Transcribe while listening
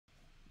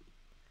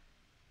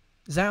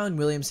Zion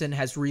Williamson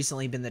has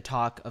recently been the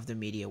talk of the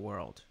media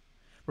world.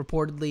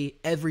 Reportedly,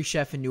 every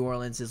chef in New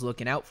Orleans is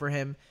looking out for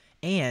him,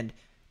 and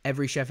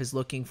every chef is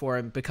looking for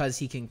him because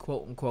he can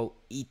quote-unquote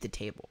eat the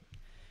table.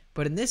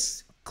 But in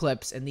this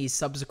clips and these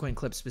subsequent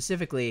clips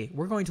specifically,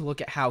 we're going to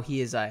look at how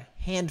he is a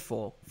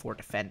handful for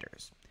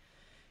defenders.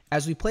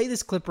 As we play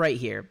this clip right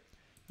here,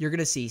 you're going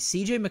to see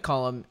CJ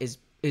McCollum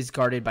is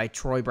guarded by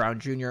Troy Brown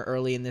Jr.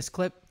 early in this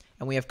clip,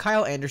 and we have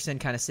Kyle Anderson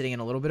kind of sitting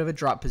in a little bit of a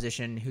drop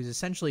position who's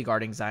essentially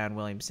guarding Zion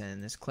Williamson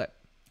in this clip.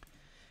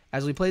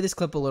 As we play this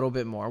clip a little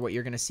bit more, what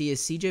you're going to see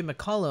is CJ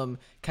McCollum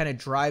kind of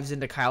drives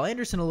into Kyle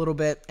Anderson a little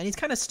bit, and he's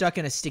kind of stuck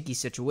in a sticky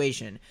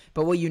situation.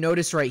 But what you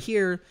notice right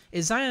here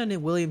is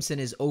Zion Williamson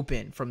is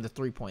open from the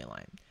three-point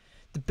line.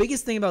 The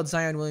biggest thing about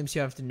Zion Williamson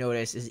you have to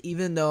notice is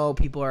even though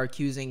people are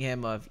accusing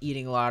him of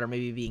eating a lot or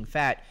maybe being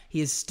fat,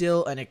 he is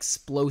still an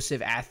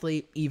explosive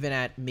athlete, even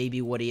at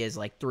maybe what he is,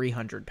 like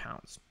 300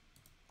 pounds.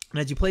 And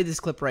as you play this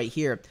clip right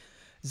here,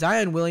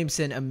 Zion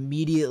Williamson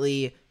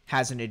immediately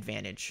has an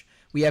advantage.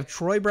 We have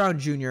Troy Brown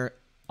Jr.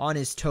 on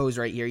his toes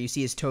right here. You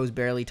see his toes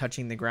barely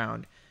touching the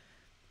ground.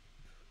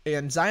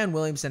 And Zion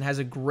Williamson has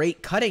a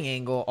great cutting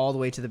angle all the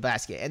way to the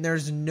basket. And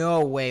there's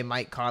no way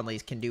Mike Conley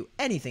can do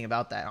anything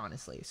about that,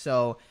 honestly.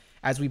 So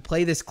as we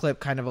play this clip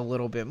kind of a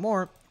little bit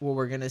more, what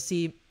we're going to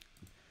see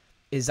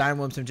is Zion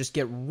Williamson just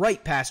get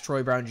right past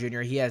Troy Brown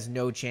Jr. He has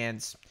no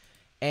chance.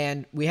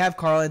 And we have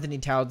Karl-Anthony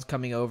Towns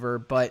coming over,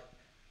 but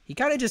he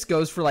kind of just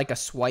goes for like a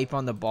swipe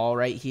on the ball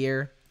right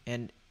here.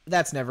 And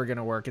that's never going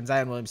to work. And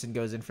Zion Williamson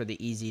goes in for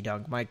the easy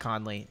dunk. Mike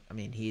Conley, I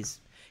mean, he's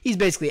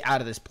basically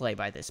out of this play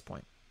by this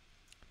point.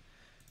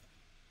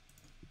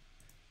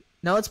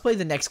 Now let's play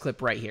the next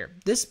clip right here.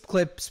 This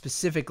clip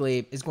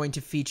specifically is going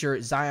to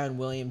feature Zion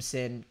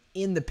Williamson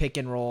in the pick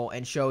and roll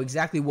and show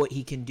exactly what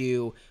he can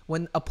do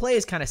when a play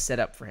is kind of set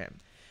up for him.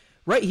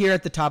 Right here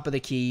at the top of the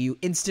key, you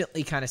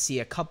instantly kind of see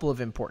a couple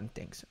of important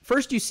things.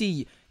 First, you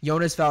see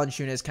Jonas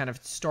Valanciunas kind of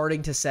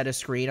starting to set a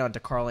screen onto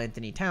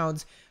Karl-Anthony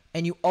Towns,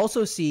 and you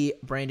also see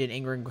Brandon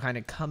Ingram kind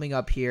of coming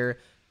up here,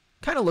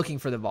 kind of looking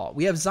for the ball.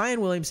 We have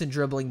Zion Williamson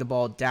dribbling the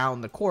ball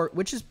down the court,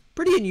 which is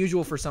pretty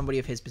unusual for somebody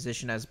of his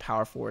position as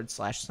power forward /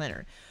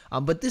 center.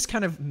 But this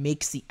kind of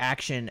makes the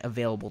action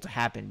available to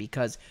happen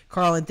because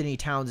Karl-Anthony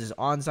Towns is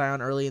on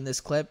Zion early in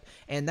this clip,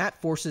 and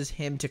that forces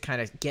him to kind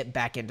of get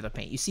back into the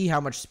paint. You see how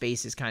much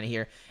space is kind of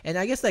here, and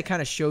I guess that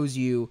kind of shows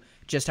you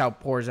just how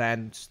poor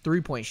Zion's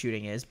three-point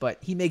shooting is, but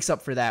he makes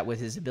up for that with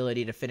his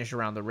ability to finish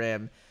around the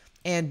rim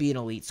and be an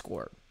elite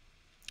scorer.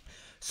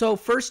 So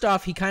first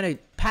off, he kind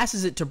of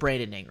passes it to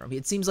Brandon Ingram.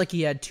 It seems like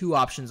he had two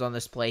options on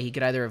this play. He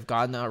could either have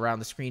gone around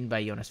the screen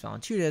by Jonas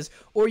Valanciunas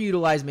or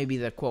utilize maybe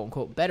the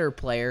quote-unquote better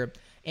player,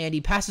 and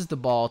he passes the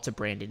ball to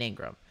Brandon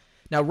Ingram.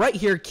 Now right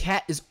here,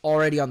 Cat is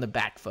already on the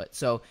back foot,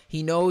 so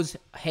he knows,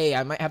 hey,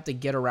 I might have to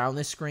get around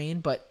this screen,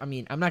 but I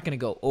mean, I'm not going to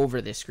go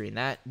over this screen.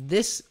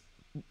 This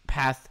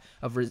path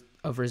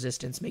of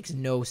resistance makes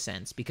no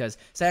sense because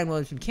Zion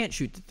Williamson can't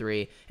shoot the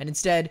three, and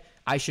instead,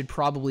 I should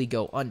probably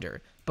go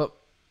under. But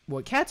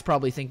what Cat's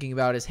probably thinking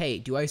about is, hey,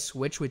 do I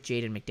switch with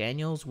Jaden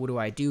McDaniels? What do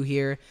I do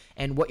here?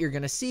 And what you're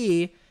going to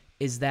see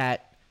is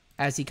that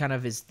as he kind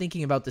of is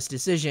thinking about this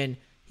decision,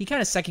 he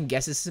kind of second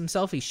guesses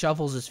himself. He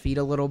shuffles his feet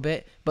a little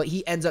bit, but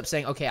he ends up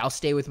saying, okay, I'll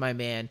stay with my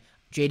man.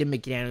 Jaden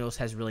McDaniels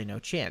has really no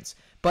chance.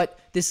 But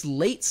this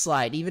late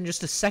slide, even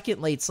just a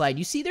second late slide,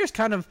 you see there's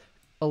kind of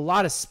a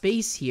lot of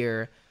space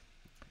here,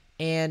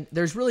 and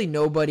there's really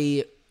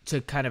nobody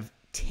to kind of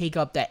take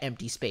up that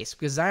empty space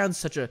because Zion's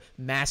such a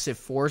massive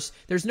force.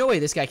 There's no way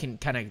this guy can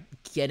kind of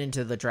get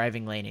into the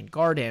driving lane and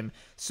guard him.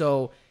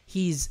 So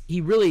he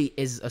really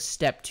is a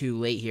step too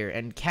late here.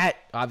 And Cat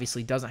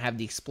obviously doesn't have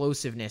the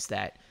explosiveness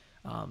that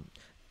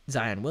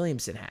Zion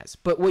Williamson has.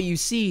 But what you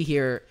see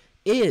here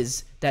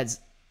is that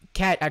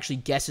Cat actually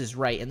guesses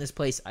right. In this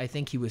place, I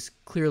think he was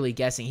clearly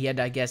guessing. He had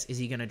to guess, is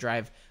he going to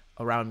drive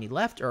around me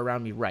left or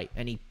around me right?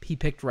 And he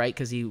picked right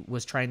because he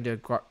was trying to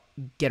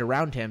get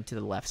around him to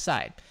the left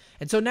side.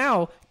 And so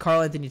now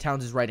Karl-Anthony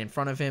Towns is right in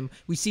front of him.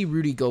 We see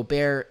Rudy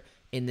Gobert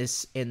in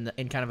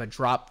kind of a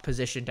drop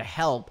position to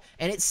help.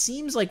 And it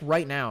seems like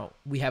right now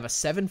we have a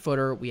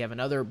 7-footer. We have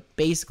another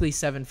basically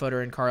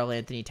 7-footer in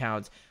Karl-Anthony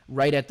Towns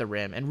right at the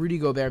rim. And Rudy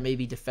Gobert may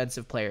be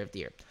Defensive Player of the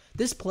Year.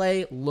 This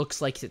play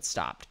looks like it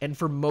stopped. And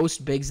for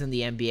most bigs in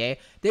the NBA,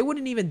 they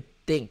wouldn't even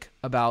think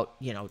about,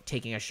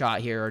 taking a shot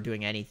here or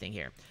doing anything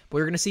here. What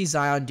we're going to see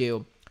Zion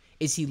do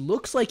is he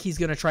looks like he's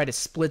going to try to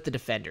split the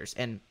defenders.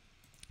 And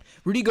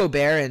Rudy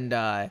Gobert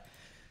and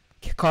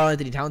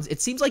Karl-Anthony Towns,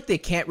 it seems like they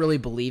can't really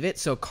believe it.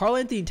 So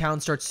Karl-Anthony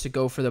Towns starts to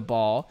go for the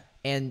ball,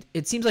 and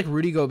it seems like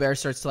Rudy Gobert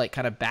starts to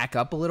kind of back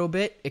up a little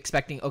bit,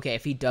 expecting, okay,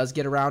 if he does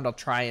get around, I'll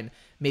try and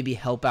maybe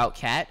help out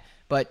Cat.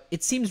 But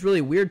it seems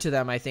really weird to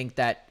them, I think,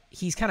 that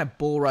he's kind of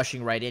bull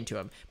rushing right into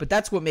him. But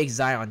that's what makes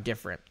Zion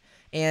different.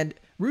 And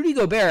Rudy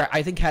Gobert,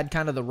 I think, had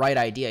kind of the right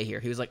idea here.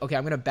 He was like, okay,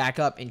 I'm going to back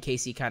up in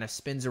case he kind of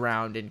spins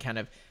around and kind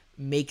of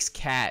makes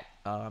Cat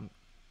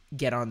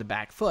get on the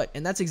back foot.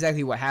 And that's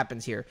exactly what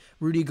happens here.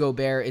 Rudy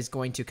Gobert is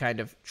going to kind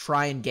of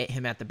try and get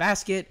him at the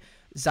basket.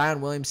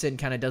 Zion Williamson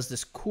kind of does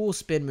this cool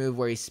spin move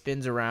where he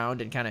spins around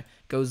and kind of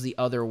goes the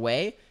other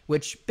way,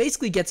 which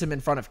basically gets him in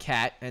front of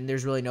Cat, and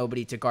there's really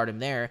nobody to guard him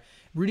there.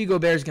 Rudy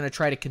Gobert is going to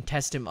try to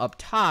contest him up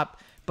top,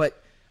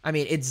 but I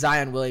mean, it's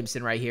Zion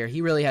Williamson right here.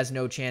 He really has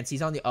no chance.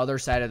 He's on the other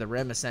side of the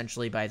rim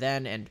essentially by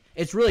then, and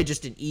it's really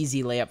just an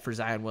easy layup for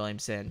Zion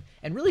Williamson,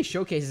 and really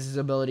showcases his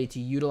ability to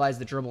utilize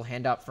the dribble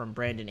handoff from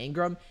Brandon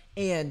Ingram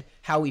and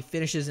how he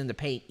finishes in the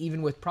paint,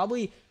 even with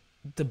probably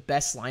the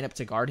best lineup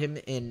to guard him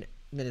in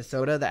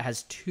Minnesota that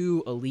has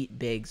 2 elite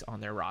bigs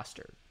on their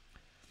roster.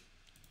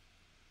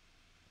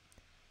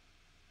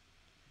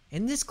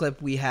 In this clip,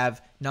 we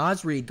have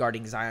Naz Reid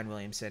guarding Zion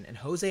Williamson and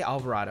Jose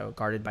Alvarado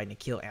guarded by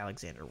Nickeil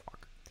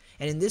Alexander-Walker.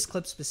 And in this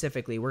clip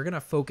specifically, we're going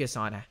to focus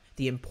on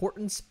the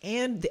importance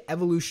and the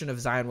evolution of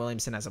Zion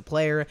Williamson as a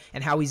player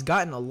and how he's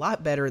gotten a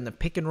lot better in the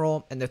pick and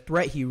roll and the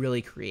threat he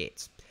really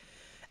creates.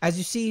 As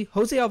you see,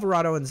 Jose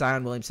Alvarado and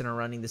Zion Williamson are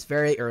running this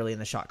very early in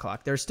the shot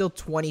clock. There's still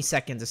 20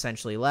 seconds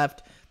essentially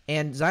left.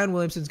 And Zion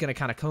Williamson's going to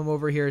kind of come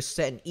over here,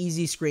 set an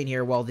easy screen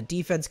here, while the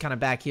defense kind of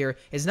back here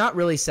is not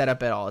really set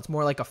up at all. It's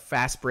more like a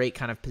fast break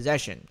kind of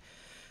possession.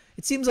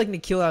 It seems like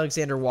Nickeil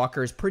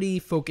Alexander-Walker is pretty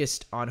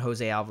focused on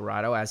Jose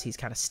Alvarado as he's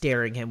kind of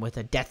staring him with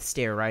a death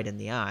stare right in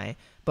the eye.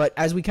 But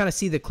as we kind of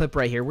see the clip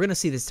right here, we're going to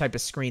see this type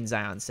of screen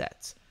Zion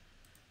sets.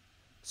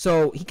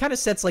 So he kind of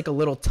sets like a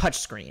little touch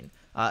screen,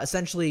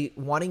 essentially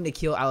wanting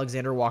Nickeil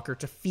Alexander-Walker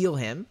to feel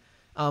him,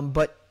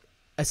 but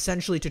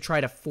essentially to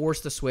try to force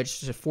the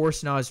switch, to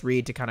force Naz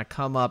Reid to kind of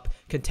come up,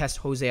 contest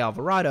Jose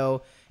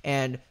Alvarado,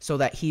 and so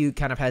that he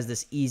kind of has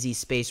this easy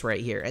space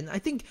right here. And I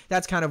think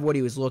that's kind of what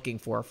he was looking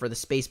for the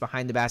space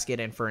behind the basket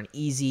and for an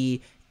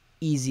easy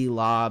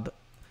lob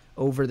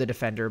over the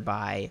defender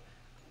by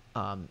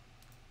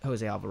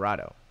Jose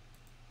Alvarado.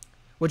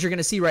 What you're going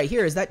to see right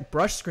here is that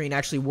brush screen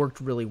actually worked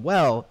really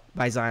well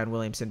by Zion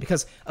Williamson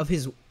because of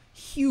his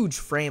huge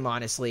frame,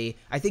 honestly.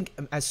 I think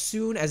as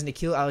soon as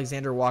Nickeil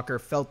Alexander-Walker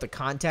felt the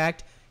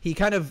contact, he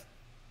kind of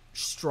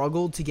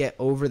struggled to get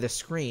over the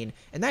screen,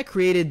 and that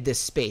created this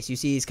space. You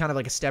see he's kind of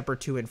like a step or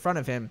two in front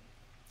of him,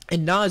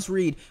 and Naz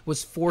Reid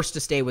was forced to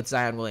stay with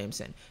Zion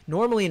Williamson.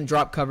 Normally in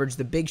drop coverage,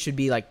 the big should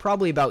be like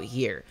probably about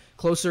here,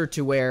 closer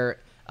to where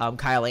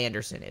Kyle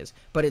Anderson is.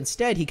 But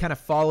instead, he kind of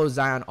follows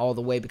Zion all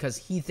the way because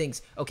he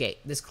thinks, okay,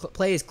 this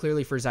play is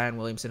clearly for Zion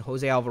Williamson.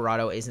 Jose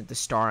Alvarado isn't the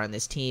star on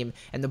this team,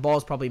 and the ball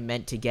is probably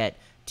meant to get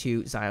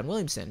to Zion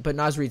Williamson. But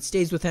Naz Reid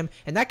stays with him,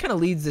 and that kind of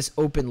leads this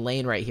open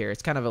lane right here.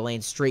 It's kind of a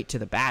lane straight to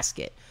the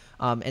basket.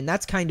 And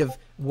that's kind of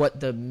what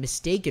the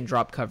mistake in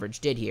drop coverage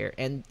did here.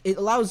 And it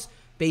allows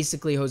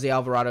basically Jose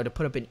Alvarado to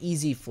put up an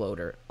easy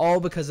floater, all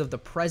because of the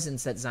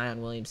presence that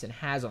Zion Williamson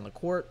has on the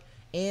court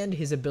and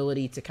his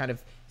ability to kind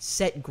of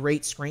set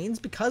great screens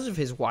because of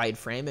his wide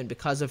frame and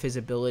because of his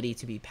ability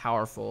to be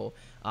powerful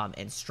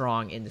and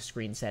strong in the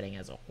screen setting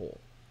as a whole.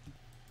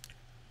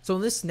 So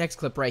in this next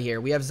clip right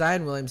here, we have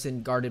Zion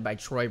Williamson guarded by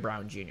Troy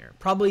Brown Jr.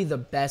 Probably the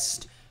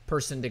best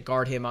person to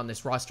guard him on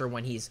this roster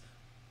when he's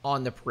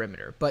on the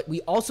perimeter. But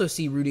we also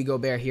see Rudy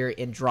Gobert here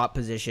in drop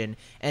position,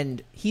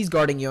 and he's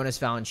guarding Jonas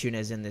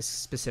Valanciunas in this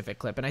specific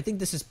clip. And I think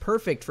this is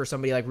perfect for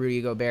somebody like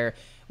Rudy Gobert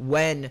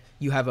when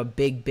you have a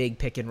big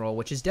pick and roll,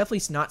 which is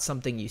definitely not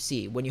something you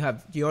see. When you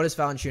have Jonas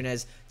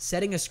Valanciunas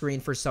setting a screen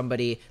for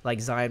somebody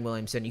like Zion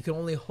Williamson, you can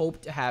only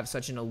hope to have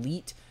such an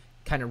elite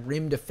kind of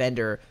rim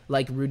defender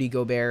like Rudy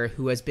Gobert,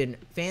 who has been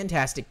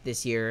fantastic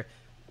this year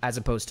as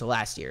opposed to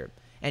last year.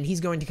 And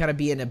he's going to kind of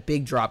be in a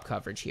big drop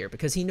coverage here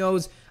because he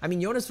knows, I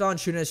mean, Jonas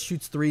Valanciunas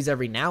shoots threes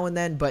every now and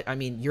then, but I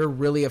mean, you're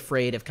really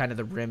afraid of kind of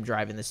the rim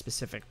drive in this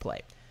specific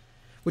play.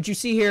 What you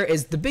see here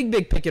is the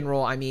big pick and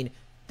roll. I mean,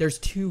 there's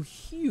 2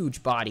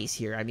 huge bodies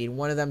here. I mean,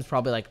 one of them is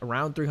probably like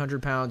around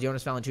 300 pounds.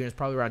 Jonas Valanciunas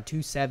probably around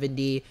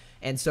 270.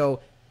 And so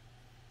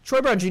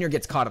Troy Brown Jr.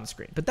 gets caught on the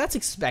screen, but that's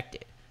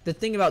expected. The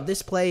thing about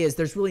this play is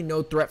there's really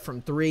no threat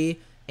from 3.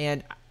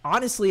 And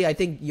honestly, I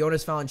think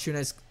Jonas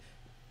Valanciunas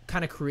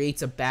kind of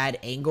creates a bad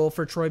angle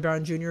for Troy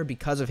Brown Jr.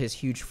 because of his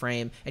huge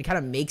frame and kind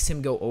of makes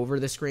him go over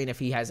the screen if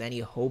he has any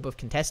hope of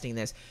contesting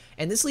this.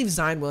 And this leaves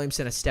Zion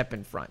Williamson a step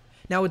in front.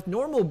 Now, with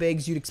normal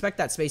bigs, you'd expect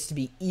that space to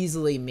be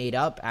easily made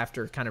up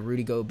after kind of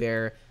Rudy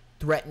Gobert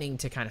threatening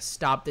to kind of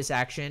stop this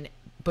action.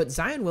 But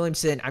Zion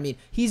Williamson, I mean,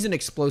 he's an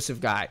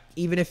explosive guy.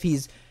 Even if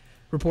he's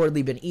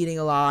reportedly been eating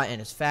a lot and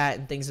is fat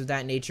and things of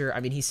that nature, I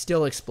mean, he's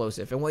still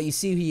explosive. And what you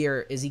see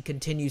here is he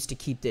continues to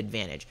keep the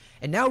advantage.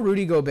 And now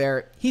Rudy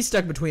Gobert, he's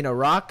stuck between a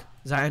rock,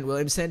 Zion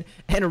Williamson,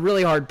 and a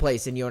really hard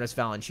place in Jonas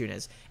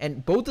Valanciunas.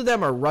 And both of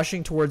them are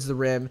rushing towards the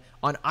rim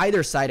on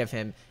either side of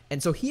him.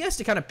 And so he has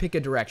to kind of pick a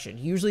direction.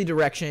 Usually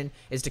direction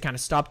is to kind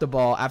of stop the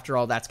ball. After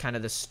all, that's kind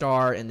of the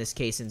star in this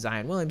case in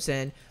Zion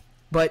Williamson.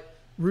 But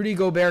Rudy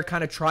Gobert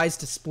kind of tries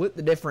to split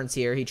the difference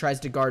here. He tries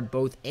to guard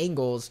both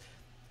angles.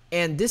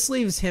 And this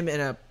leaves him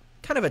in a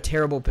kind of a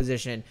terrible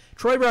position.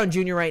 Troy Brown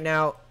Jr. right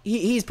now,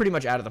 he's pretty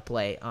much out of the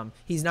play.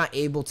 He's not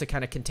able to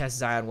kind of contest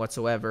Zion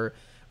whatsoever.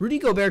 Rudy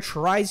Gobert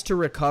tries to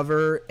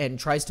recover and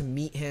tries to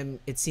meet him,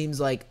 it seems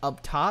like,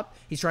 up top.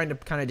 He's trying to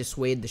kind of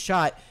dissuade the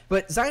shot,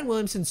 but Zion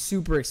Williamson's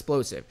super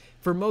explosive.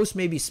 For most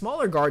maybe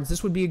smaller guards,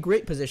 this would be a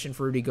great position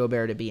for Rudy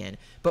Gobert to be in.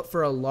 But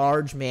for a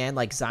large man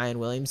like Zion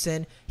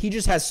Williamson, he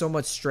just has so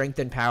much strength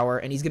and power,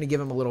 and he's going to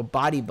give him a little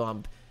body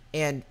bump,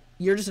 and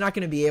you're just not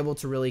going to be able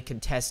to really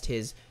contest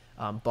his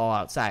ball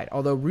outside.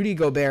 Although Rudy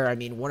Gobert, I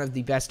mean, one of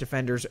the best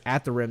defenders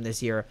at the rim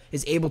this year,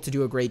 is able to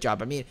do a great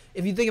job. I mean,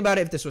 if you think about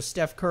it, if this was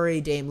Steph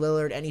Curry, Dame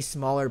Lillard, any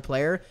smaller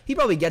player, he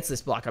probably gets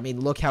this block. I mean,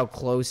 look how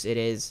close it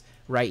is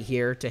right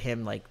here to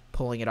him, like,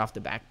 pulling it off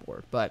the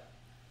backboard. But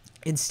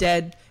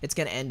instead, it's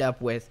going to end up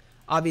with,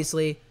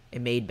 obviously, a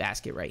made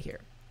basket right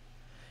here.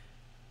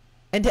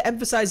 And to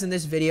emphasize in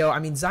this video, I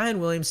mean,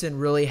 Zion Williamson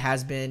really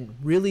has been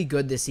really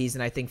good this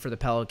season, I think, for the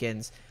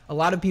Pelicans. A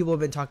lot of people have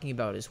been talking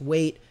about his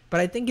weight,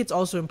 but I think it's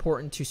also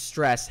important to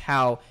stress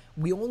how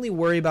we only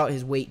worry about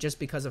his weight just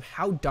because of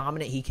how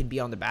dominant he can be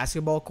on the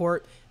basketball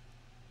court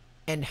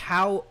and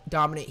how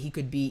dominant he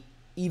could be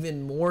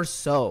even more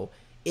so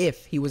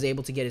if he was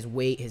able to get his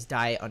weight, his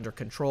diet under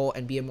control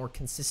and be a more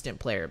consistent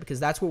player, because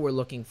that's what we're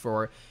looking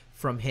for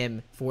from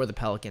him for the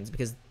Pelicans.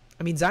 Because,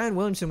 I mean, Zion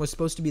Williamson was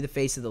supposed to be the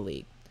face of the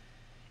league.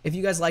 If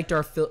you guys liked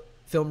our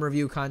film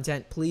review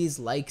content, please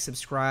like,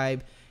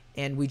 subscribe,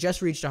 and we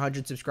just reached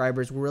 100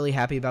 subscribers. We're really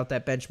happy about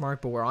that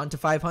benchmark, but we're on to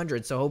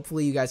 500, so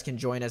hopefully you guys can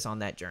join us on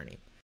that journey.